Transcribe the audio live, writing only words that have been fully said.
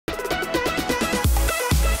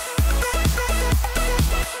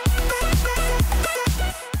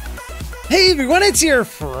Hey everyone, it's your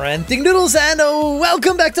friend Thinknoodles, and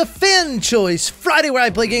welcome back to Fan Choice Friday, where I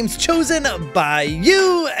play games chosen by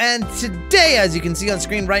you. And today, as you can see on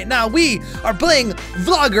screen right now, we are playing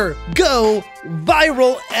Vlogger Go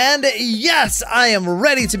Viral. And yes, I am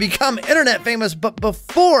ready to become internet famous. But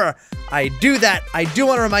before I do that, I do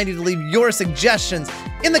want to remind you to leave your suggestions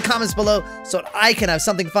in the comments below so that I can have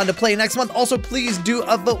something fun to play next month. Also, please do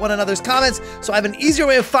upvote one another's comments so I have an easier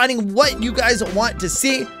way of finding what you guys want to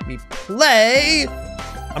see me play.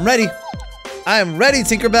 I'm ready. I am ready,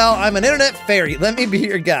 Tinkerbell. I'm an internet fairy. Let me be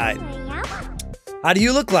your guide. How do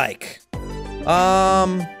you look like?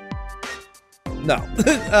 No.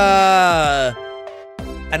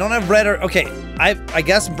 I don't have red or, okay, I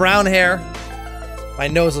guess brown hair. My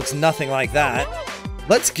nose looks nothing like that.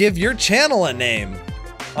 Let's give your channel a name.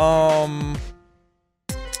 I've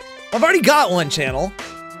already got one channel.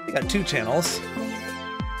 I got two channels.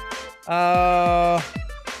 Well,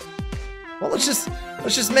 let's just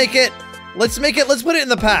make it, let's put it in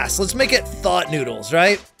the past. Let's make it Thought Noodles,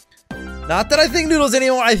 right? Not that I think noodles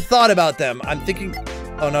anymore, I thought about them. I'm thinking,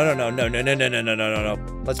 oh, no.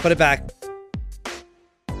 Let's put it back.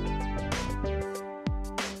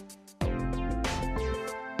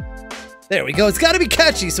 There we go, it's gotta be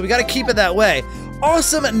catchy, so we gotta keep it that way.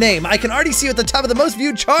 Awesome name, I can already see you at the top of the most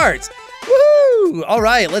viewed charts. Woo! All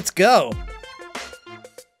right, let's go.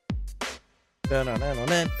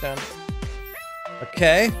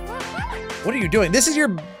 Okay. What are you doing? This is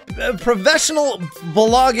your professional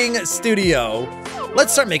vlogging studio.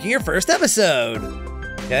 Let's start making your first episode.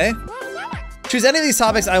 Okay. Choose any of these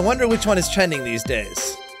topics. I wonder which one is trending these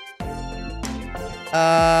days.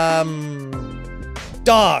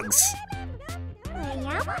 Dogs.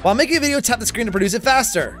 While making a video, tap the screen to produce it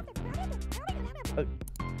faster.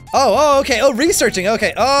 Oh, okay. Oh, researching.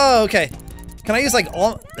 Okay. Oh, okay. Can I use like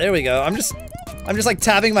all? There we go. I'm just like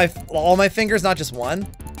tapping all my fingers, not just one.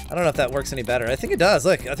 I don't know if that works any better. I think it does.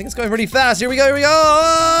 Look, I think it's going pretty fast. Here we go. Here we go.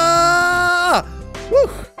 Ah! Woo!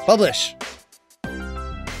 Publish.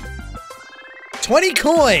 20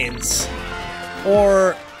 coins.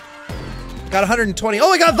 Or got 120. Oh,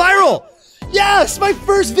 I got viral. Yes, my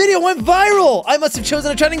first video went viral. I must have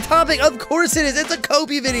chosen a trending topic. Of course it is. It's a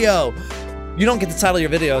Kopi video. You don't get to title your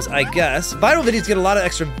videos, I guess. Viral videos get a lot of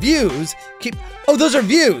extra views. Oh, those are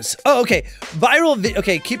views. Oh, okay.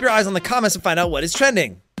 Okay, keep your eyes on the comments and find out what is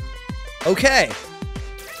trending. Okay.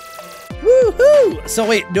 Woohoo! So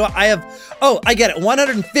wait, do I have, oh, I get it.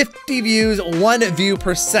 150 views, 1 view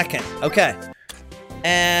per second. Okay.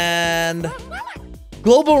 And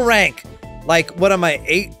global rank. Like, what am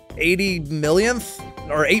I, 80 millionth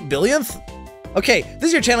or 8 billionth? Okay, this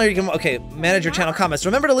is your channel. You can, okay, manage your channel comments.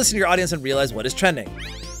 Remember to listen to your audience and realize what is trending.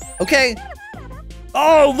 Okay.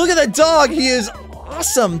 Oh, look at that dog. He is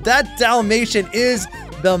awesome. That Dalmatian is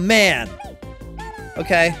the man.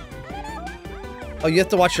 Okay. Oh, you have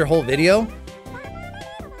to watch your whole video?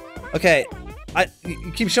 Okay.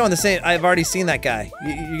 You keep showing the same. I've already seen that guy.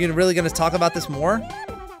 You're really gonna talk about this more?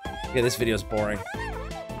 Okay, this video's boring.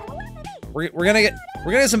 We're gonna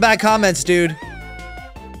get some bad comments, dude.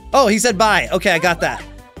 Oh, he said buy. Okay, I got that.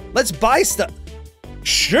 Let's buy stuff.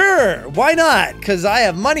 Sure, why not? Because I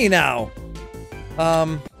have money now.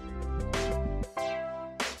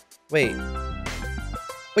 Wait,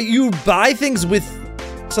 you buy things with,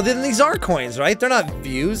 so then these are coins, right? They're not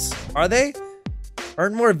views, are they?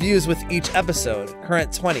 Earn more views with each episode.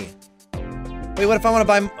 Current 20. Wait, what if I want to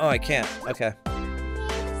buy, oh, I can't, okay.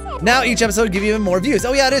 Now each episode will give you even more views.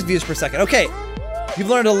 Oh yeah, it is views per second, okay. You've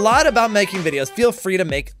learned a lot about making videos. Feel free to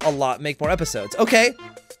make more episodes. Okay.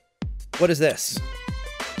 What is this?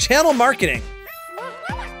 Channel marketing.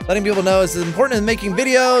 Letting people know it's important in making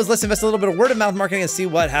videos. Let's invest a little bit of word of mouth marketing and see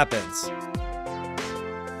what happens.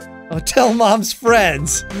 Oh, tell mom's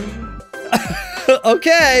friends.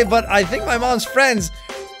 Okay, but I think my mom's friends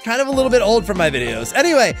kind of a little bit old for my videos.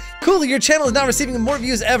 Anyway, cool, your channel is now receiving more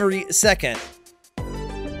views every second.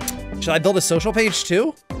 Should I build a social page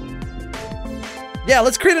too? Yeah,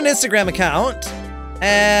 let's create an Instagram account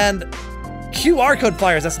and QR code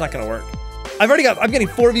flyers. That's not gonna work. I'm getting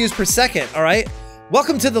 4 views per second. All right.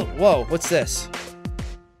 Welcome to the, whoa, what's this?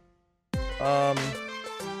 Whoa.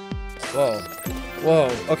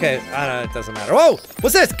 Okay, I don't know, it doesn't matter. Whoa,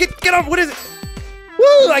 what's this? Get off, what is it?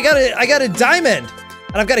 Woo, I got a diamond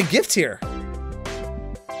and I've got a gift here.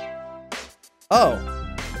 Oh,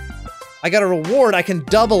 I got a reward. I can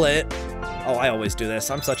double it. Oh, I always do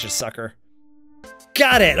this. I'm such a sucker.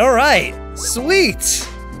 Got it, all right, sweet.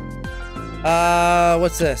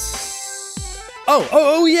 What's this?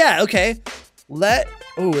 Oh yeah, okay.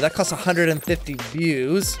 Oh, that costs 150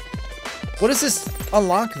 views. What does this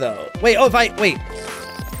unlock though? Wait, oh, wait.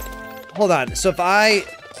 hold on. So if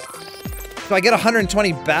do I get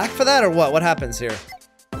 120 back for that or what? What happens here?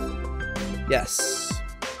 Yes.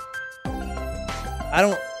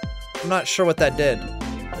 I'm not sure what that did.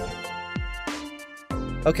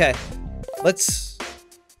 Okay. Let's,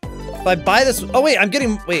 if I buy this, oh wait,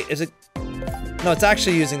 wait, is it? No, it's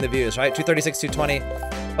actually using the views, right? 236, 220.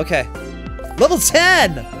 Okay. Level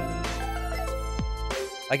 10!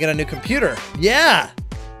 I get a new computer. Yeah!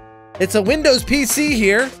 It's a Windows PC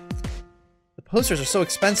here. The posters are so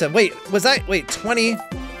expensive. Wait, wait, 20?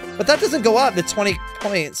 But that doesn't go up, the 20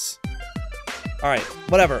 points. All right,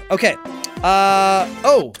 whatever. Okay.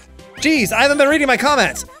 Oh, geez, I haven't been reading my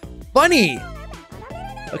comments. Funny.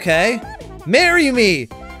 Okay. Marry me.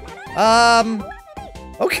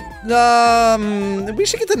 Okay. We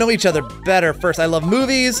should get to know each other better first. I love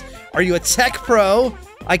movies. Are you a tech pro?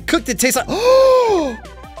 I cooked it, tastes like. Oh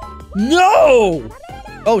no!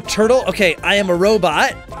 Oh, turtle. Okay, I am a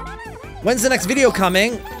robot. When's the next video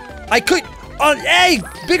coming? I could. Oh, hey,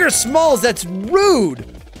 big or smalls? That's rude.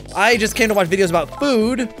 I just came to watch videos about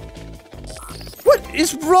food. What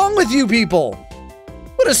is wrong with you people?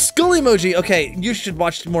 What a skull emoji. Okay, you should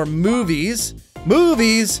watch more movies.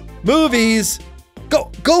 Movies. Movies.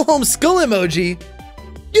 Go home, skull emoji.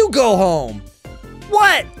 You go home.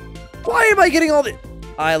 What? Why am I getting all the?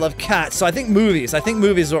 I love cats, so I think movies. I think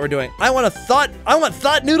movies is what we're doing. I want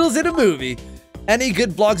thought noodles in a movie. Any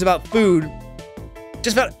good vlogs about food?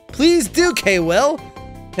 Just about. Please do, K-Will.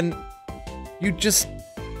 Can you just?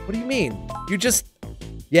 What do you mean? You just?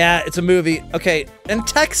 Yeah, it's a movie. Okay, and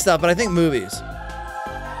tech stuff, but I think movies.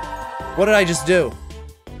 What did I just do?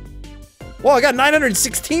 Whoa, I got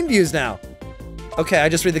 916 views now. Okay, I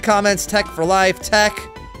just read the comments. Tech for life, tech,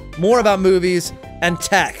 more about movies, and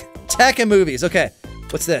tech. Tech and movies. Okay,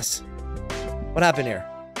 what's this? What happened here?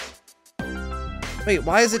 Wait,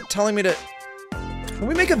 why is it telling me to... Can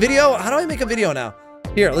we make a video? How do I make a video now?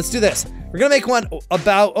 Here, let's do this. We're gonna make one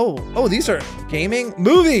about... Oh, these are gaming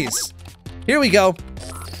movies. Here we go.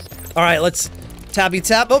 All right, let's tappy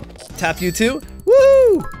tap. Oh, tap you too.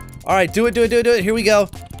 Woo! All right, do it. Here we go.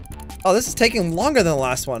 Oh, this is taking longer than the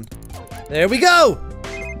last one. There we go.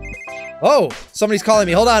 Oh, somebody's calling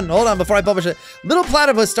me. Hold on before I publish it. Little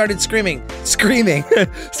Platypus started screaming.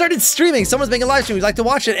 Started streaming. Someone's making a live stream. We'd like to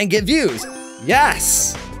watch it and get views.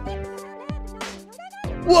 Yes.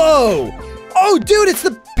 Whoa. Oh, dude, it's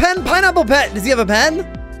the pineapple pet. Does he have a pen?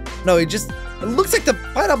 No, it looks like the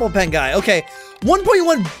pineapple pen guy. Okay,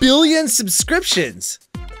 1.1 billion subscriptions.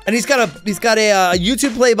 And he's got a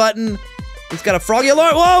YouTube play button. He's got a froggy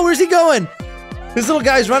alarm. Whoa, where's he going? This little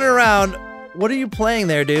guy's running around. What are you playing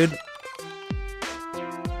there, dude?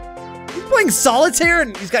 You playing solitaire?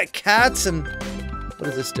 And he's got cats and... What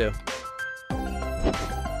does this do?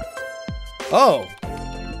 Oh.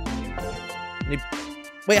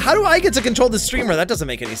 Wait, how do I get to control the streamer? That doesn't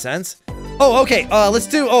make any sense. Oh, okay. Let's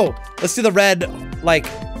do the red, like,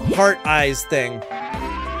 heart eyes thing.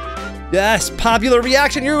 Yes, popular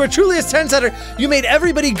reaction. You were truly a trendsetter. You made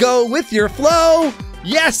everybody go with your flow.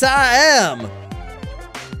 Yes, I am.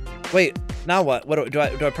 Wait, now what? What do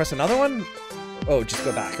I press another one? Oh, just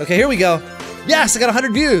go back. Okay, here we go. Yes, I got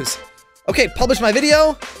 100 views. Okay, publish my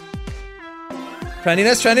video.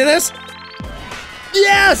 Trendiness.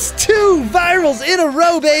 Yes, 2 virals in a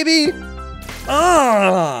row, baby.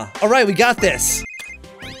 All right, we got this.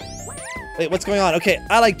 Wait, what's going on? Okay,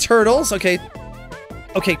 I like turtles. Okay,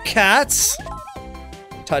 cats.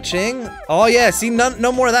 Touching. Oh yeah, see,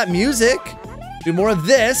 no more of that music. Do more of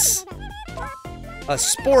this.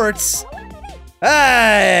 Sports.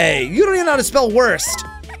 Hey, you don't even know how to spell worst.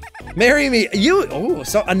 Marry me. Oh,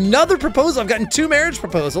 so another proposal. I've gotten 2 marriage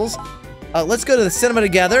proposals. Let's go to the cinema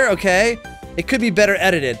together. Okay, it could be better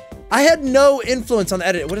edited. I had no influence on the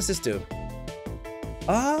edit. What does this do?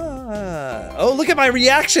 Oh, look at my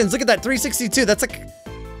reactions. Look at that, 362. That's like,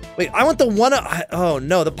 wait, I want the one. Oh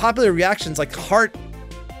no, the popular reactions like heart.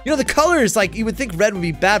 You know, the colors, like you would think red would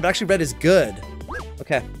be bad, but actually red is good.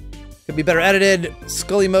 Okay, could be better edited.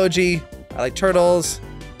 Skull emoji. I like turtles.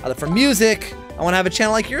 I look for music. I want to have a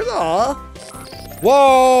channel like yours. Aw.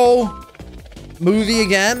 Whoa. Movie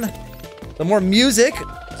again. The more music.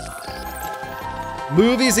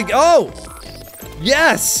 Movies again. Oh.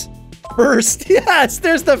 Yes. First. Yes.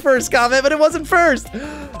 There's the first comment, but it wasn't first.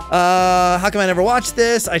 How come I never watched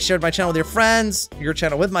this? I shared my channel with your friends. Your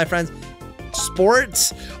channel with my friends.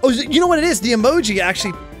 Sports. Oh, you know what it is? The emoji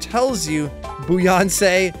actually tells you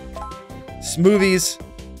Beyonce, movies,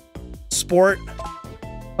 sport.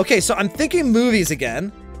 Okay, so I'm thinking movies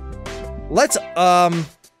again. Let's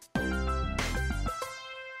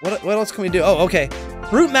what else can we do? Oh, okay.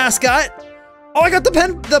 Fruit mascot. Oh, I got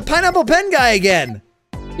the pineapple pen guy again.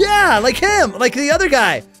 Yeah, like him, like the other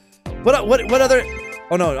guy. What other?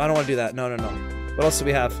 Oh no, I don't want to do that. No. What else do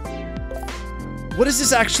we have? What does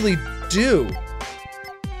this actually do?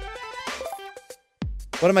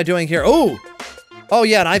 What am I doing here? Oh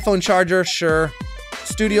yeah, an iPhone charger, sure.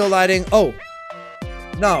 Studio lighting. Oh,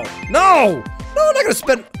 no, I'm not gonna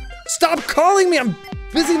spend. Stop calling me. I'm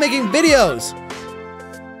busy making videos.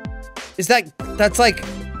 That's like,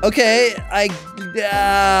 okay, I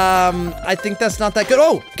think that's not that good.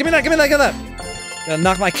 Oh, give me that. Gonna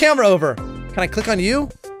knock my camera over. Can I click on you?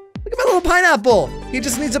 Look at my little pineapple. He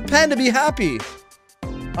just needs a pen to be happy.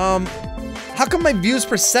 How come my views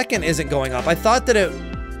per second isn't going up? I thought that it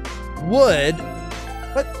would.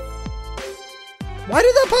 What? Why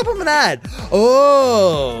did that pop up an ad?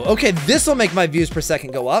 Oh, okay, this will make my views per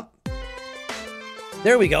second go up.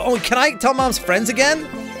 There we go. Oh, can I tell mom's friends again?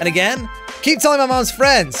 And again? Keep telling my mom's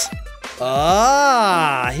friends.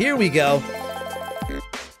 Ah, here we go.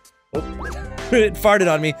 Oh, it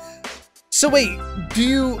farted on me. So wait,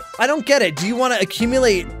 I don't get it. Do you want to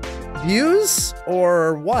accumulate views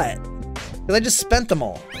or what? Because I just spent them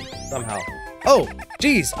all somehow. Oh,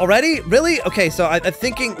 geez, already? Really? Okay, so I'm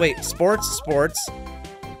thinking, wait, sports.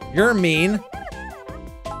 You're mean.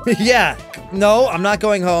 Yeah, no, I'm not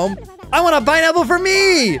going home. I want a pineapple for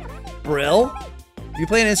me! Brill. Do you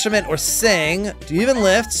play an instrument or sing? Do you even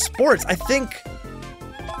lift? Sports, I think.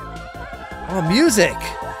 Oh, music.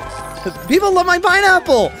 People love my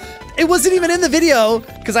pineapple. It wasn't even in the video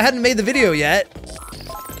because I hadn't made the video yet.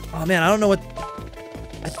 Oh man, I don't know what.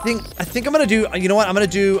 I think I'm gonna do. You know what? I'm gonna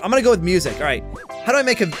go with music. All right. How do I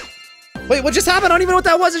make a? Wait, what just happened? I don't even know what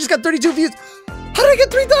that was. I just got 32 views. How did I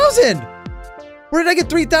get 3,000? Where did I get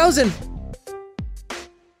 3,000?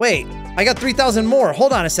 Wait, I got 3,000 more.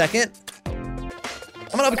 Hold on a second. I'm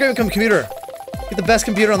gonna upgrade my computer. Get the best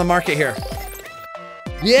computer on the market here.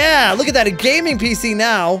 Yeah, look at that, a gaming PC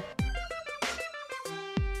now.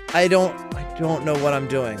 I don't know what I'm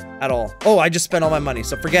doing at all. Oh, I just spent all my money,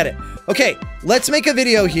 so forget it. Okay, let's make a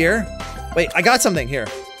video here. Wait, I got something here.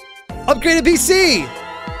 Upgraded PC!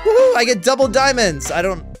 Woohoo, I get double diamonds.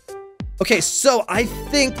 Okay, so I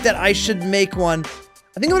think that I should make one.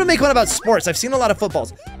 I think I'm gonna make one about sports. I've seen a lot of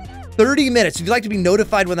footballs. 30 minutes, would you like to be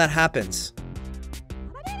notified when that happens?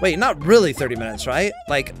 Wait, not really 30 minutes, right?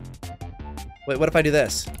 Like, wait, what if I do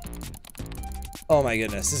this? Oh my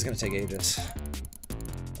goodness, this is gonna take ages.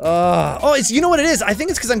 Oh, you know what it is? I think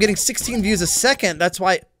it's because I'm getting 16 views a second. That's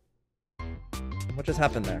why. What just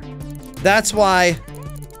happened there? That's why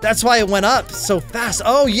it went up so fast.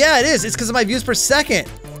 Oh yeah, it is. It's because of my views per second.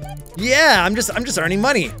 Yeah, I'm just earning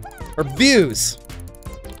money or views.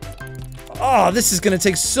 Oh, this is gonna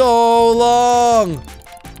take so long.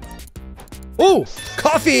 Oh,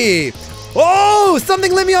 coffee. Oh,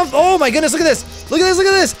 something lit me on. Oh my goodness, look at this. Look at this, look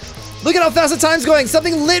at this. Look at how fast the time's going.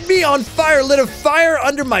 Something lit me on fire, lit a fire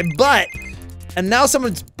under my butt. And now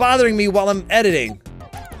someone's bothering me while I'm editing.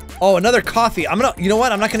 Oh, another coffee. You know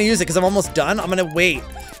what? I'm not gonna use it because I'm almost done. I'm gonna wait.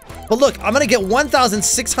 But look, I'm gonna get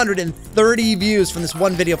 1,630 views from this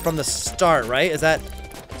one video from the start, right? Is that,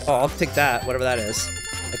 oh, I'll take that, whatever that is.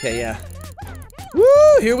 Okay, yeah.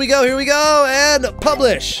 Woo, here we go, and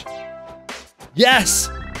publish. Yes.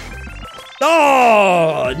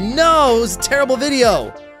 Oh, no, it was a terrible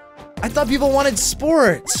video. I thought people wanted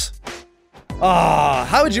sports. Ah,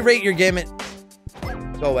 how would you rate your game?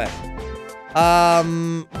 Go away.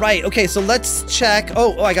 Right, okay, so let's check.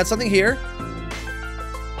 Oh, I got something here.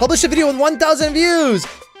 Publish a video with 1,000 views.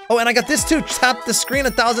 Oh, and I got this too. Tap the screen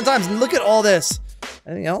 1,000 times and look at all this.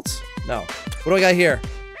 Anything else? No. What do I got here?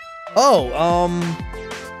 Oh,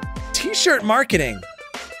 t-shirt marketing.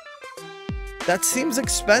 That seems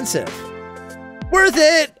expensive. Worth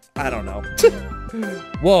it. I don't know.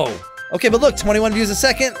 Whoa. Okay, but look, 21 views a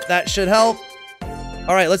second. That should help.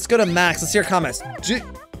 All right, let's go to Max. Let's hear comments.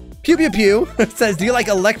 Pew Pew Pew says, do you like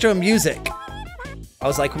electro music? I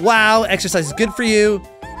was like, wow, exercise is good for you.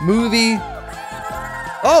 Movie.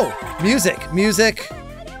 Oh, music,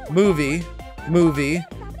 movie,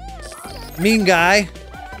 mean guy,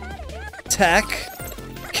 tech,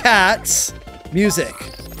 cats, music.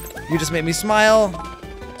 You just made me smile.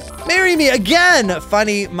 Marry me again.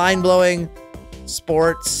 Funny, mind-blowing,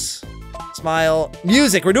 sports, smile,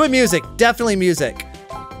 music. We're doing music, definitely music.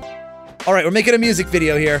 All right, we're making a music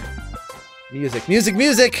video here.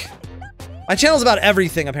 Music. My channel's about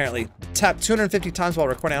everything, apparently. Tap 250 times while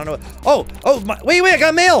recording. I don't know. Wait, I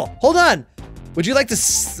got mail. Hold on. Would you like to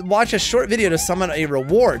watch a short video to summon a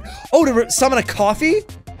reward? Oh, to summon a coffee?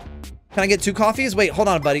 Can I get 2 coffees? Wait, hold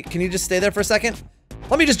on, buddy. Can you just stay there for a second?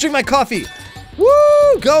 Let me just drink my coffee.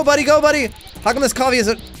 Woo! Go, buddy, go, buddy. How come this coffee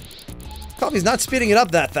isn't... Coffee's not speeding it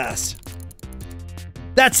up that fast.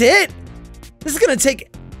 That's it? This is gonna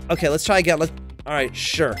take... Okay, let's try again. All right,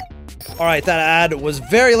 sure. All right, that ad was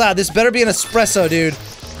very loud. This better be an espresso, dude.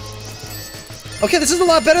 Okay, this is a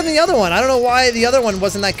lot better than the other one. I don't know why the other one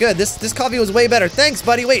wasn't that good. This coffee was way better. Thanks,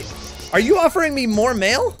 buddy. Wait, are you offering me more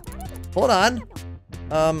mail? Hold on.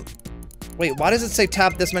 Wait, why does it say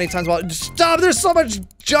tap this many times while... Stop, there's so much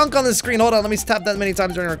junk on the screen. Hold on, let me tap that many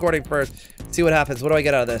times during recording first. See what happens. What do I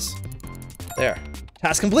get out of this? There.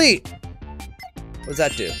 Task complete. What does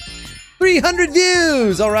that do? 300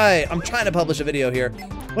 views! All right, I'm trying to publish a video here.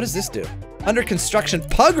 What does this do? Under construction,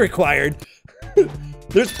 pug required.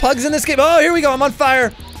 There's pugs in this game. Oh, here we go, I'm on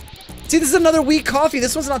fire. See, this is another weak coffee.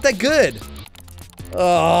 This one's not that good.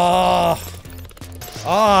 Oh.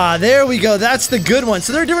 Ah, there we go. That's the good one.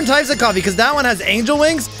 So there are different types of coffee because that one has angel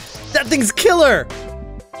wings. That thing's killer.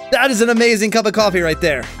 That is an amazing cup of coffee right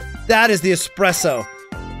there. That is the espresso.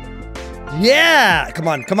 Yeah. Come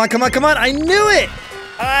on, come on, come on, come on. I knew it.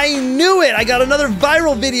 I knew it. I got another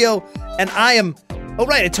viral video and I am... Oh,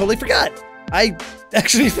 right. I totally forgot. I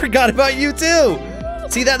actually forgot about you too.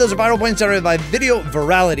 See that? Those are viral points generated by video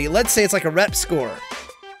virality. Let's say it's like a rep score.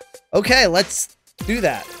 Okay, let's do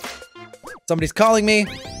that. Somebody's calling me.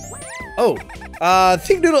 Oh,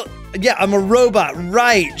 Thinknoodle. Yeah, I'm a robot.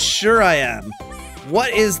 Right, sure I am.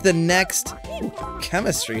 What is the next? Ooh,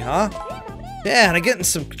 chemistry, huh? Yeah, and I'm getting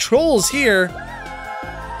some trolls here.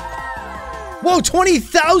 Whoa,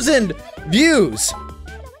 20,000 views.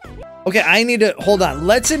 Okay, I need to, hold on.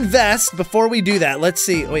 Let's invest before we do that. Let's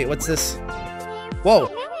see. Wait, what's this?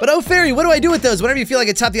 Whoa, but oh, Fairy, what do I do with those? Whenever you feel like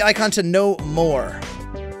it, tap the icon to know more.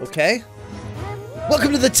 Okay.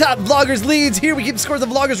 Welcome to the top vloggers leads. Here we keep scores of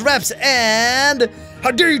vloggers reps and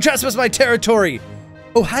how dare you trespass my territory?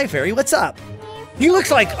 Oh, hi, Fairy, what's up? He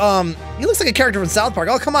looks like a character from South Park.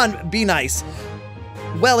 Oh, come on, be nice.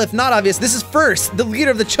 Well, if not obvious, this is First, the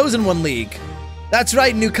leader of the Chosen One League. That's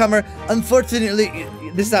right, newcomer. Unfortunately,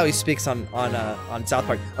 this is how he speaks on South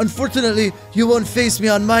Park. Unfortunately, you won't face me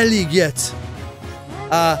on my league yet.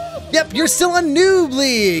 Yep, you're still on Noob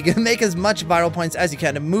League. Make as much viral points as you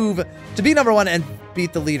can to move to be #1 and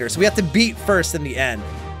beat the leader. So we have to beat First in the end.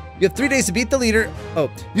 You have 3 days to beat the leader. Oh,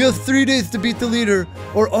 you have 3 days to beat the leader,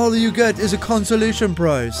 or all you get is a consolation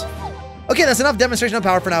prize. Okay, that's enough demonstration of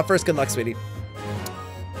power for now. First, good luck, sweetie.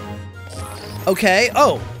 Okay.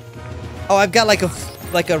 Oh, I've got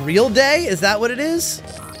like a real day. Is that what it is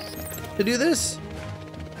to do this?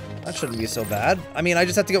 That shouldn't be so bad. I mean, I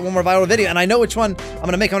just have to get one more viral video, and I know which one I'm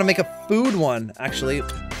gonna make. I'm gonna make a food one, actually.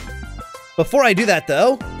 Before I do that,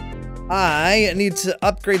 though, I need to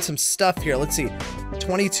upgrade some stuff here. Let's see,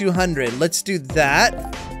 2200. Let's do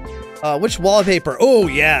that. Which wallpaper? Oh,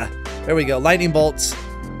 yeah. There we go. Lightning bolts.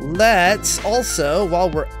 Let's also, while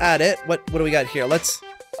we're at it, what do we got here? Let's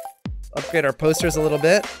upgrade our posters a little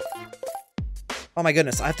bit. Oh my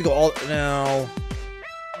goodness, I have to go all... No.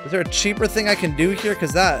 Is there a cheaper thing I can do here?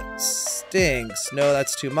 Because that stinks. No,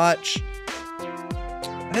 that's too much.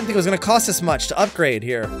 I didn't think it was going to cost this much to upgrade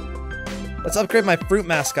here. Let's upgrade my fruit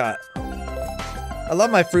mascot. I love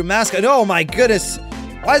my fruit mascot. Oh my goodness.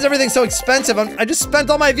 Why is everything so expensive? I just spent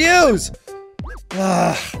all my views. Did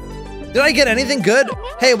I get anything good?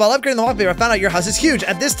 Hey, while upgrading the wallpaper, I found out your house is huge.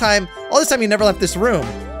 All this time you never left this room.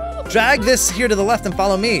 Drag this here to the left and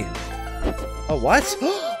follow me. Oh, what?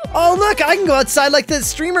 Oh, look, I can go outside like this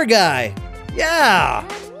streamer guy. Yeah.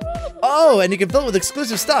 Oh, and you can fill it with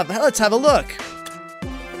exclusive stuff. Let's have a look.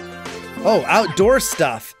 Oh, outdoor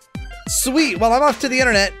stuff. Sweet. Well, I'm off to the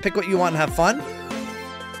internet. Pick what you want and have fun.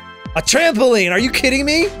 A trampoline. Are you kidding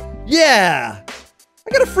me? Yeah.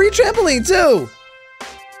 I got a free trampoline, too.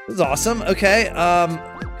 This is awesome. Okay,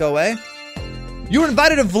 go away. You were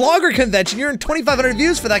invited to Vlogger Convention. You're in 2,500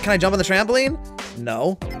 views for that. Can I jump on the trampoline?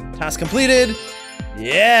 No. Task completed.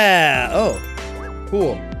 Yeah. Oh,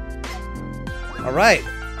 cool. All right.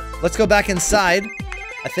 Let's go back inside.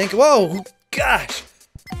 I think. Whoa, gosh.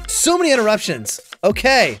 So many interruptions.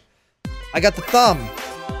 Okay. I got the thumb.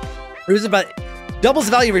 Reduces about doubles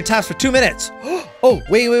the value of your task for 2 minutes. Oh,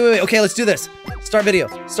 wait. Okay, let's do this. Start video.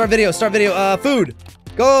 Food.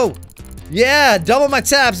 Go. Yeah, double my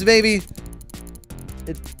taps, baby.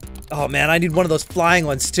 Oh man, I need one of those flying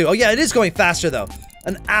ones too. Oh yeah, it is going faster though.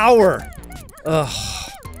 An hour.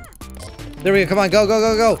 Ugh. There we go. Come on,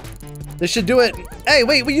 go. This should do it. Hey,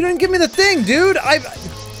 wait, you didn't give me the thing, dude. All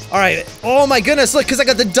right. Oh my goodness, look, because I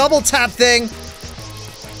got the double tap thing.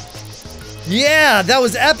 Yeah, that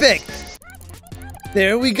was epic.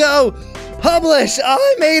 There we go. Publish.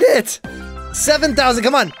 Oh, I made it. 7,000.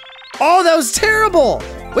 Come on. Oh, that was terrible.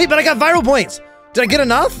 Wait, but I got viral points. Did I get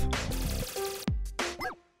enough?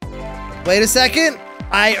 Wait a second.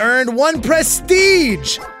 I earned 1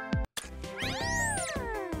 prestige.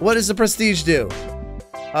 What does the prestige do?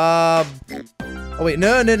 Oh wait,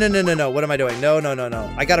 no. What am I doing?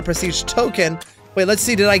 No. I got a prestige token. Wait, let's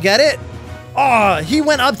see, did I get it? Oh, he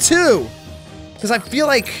went up too. Because I feel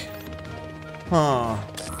like, I'm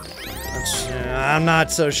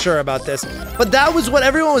not so sure about this. But that was what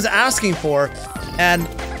everyone was asking for. And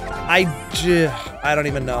I don't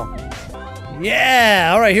even know.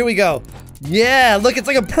 Yeah, all right, here we go. Yeah, look, it's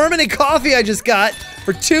like a permanent coffee I just got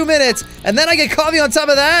for 2 minutes. And then I get coffee on top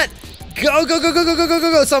of that.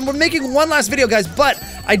 Go. So I'm making one last video, guys. But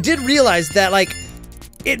I did realize that, like,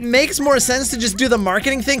 it makes more sense to just do the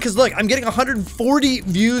marketing thing, because look, I'm getting 140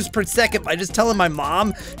 views per second by just telling my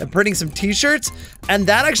mom and printing some t-shirts, and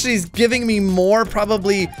that actually is giving me more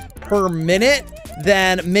probably per minute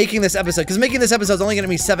than making this episode, because making this episode is only gonna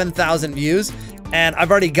be 7,000 views, and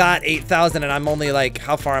I've already got 8,000, and I'm only like,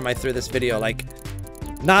 how far am I through this video? Like,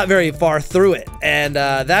 not very far through it, and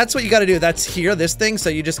that's what you gotta do. That's here, this thing,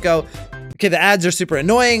 so you just go, okay, the ads are super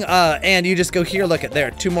annoying, and you just go here, look at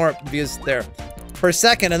there, 2 more views there per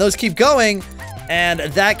second, and those keep going, and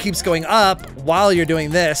that keeps going up while you're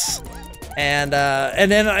doing this, and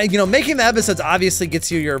then you know, making the episodes obviously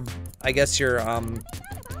gets you your, I guess your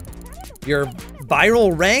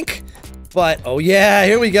viral rank, but oh yeah,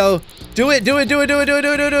 here we go, do it. No,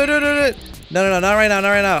 not right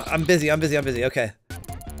now, I'm busy, okay.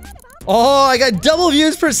 Oh, I got double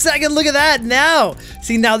views per second, look at that now.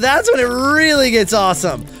 See, now that's when it really gets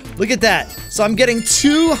awesome. Look at that. So I'm getting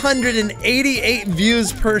 288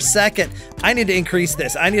 views per second. I need to increase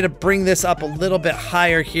this. I need to bring this up a little bit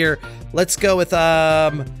higher here. Let's go with,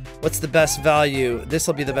 what's the best value? This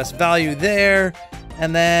will be the best value there.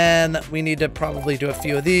 And then we need to probably do a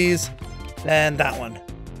few of these. And that one.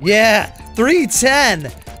 Yeah,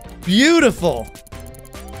 310. Beautiful.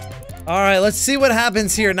 All right, let's see what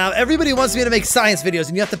happens here. Now, everybody wants me to make science videos,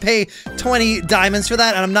 and you have to pay 20 diamonds for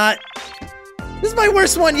that, and I'm not... This is my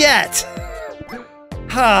worst one yet.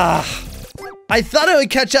 I thought I would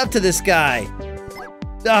catch up to this guy.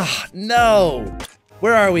 No.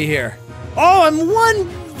 Where are we here? Oh, I'm 1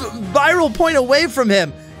 viral point away from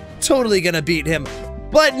him. Totally gonna beat him,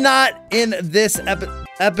 but not in this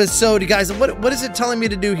episode, guys. What is it telling me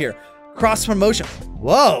to do here? Cross promotion.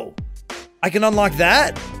 Whoa. I can unlock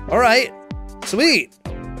that? All right. Sweet.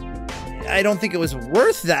 I don't think it was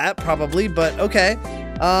worth that, probably, but okay.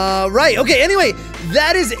 Right, okay, anyway,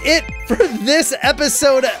 that is it for this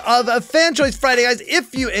episode of Fan Choice Friday, guys.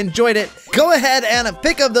 If you enjoyed it, go ahead and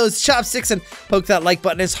pick up those chopsticks and poke that like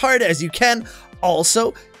button as hard as you can.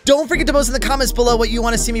 Also, don't forget to post in the comments below what you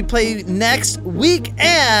want to see me play next week,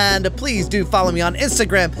 and please do follow me on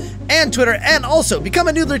Instagram and Twitter, and also become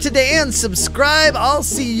a Noodler today and subscribe. I'll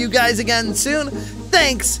see you guys again soon.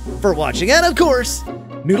 Thanks for watching, and of course,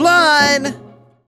 Noodle on!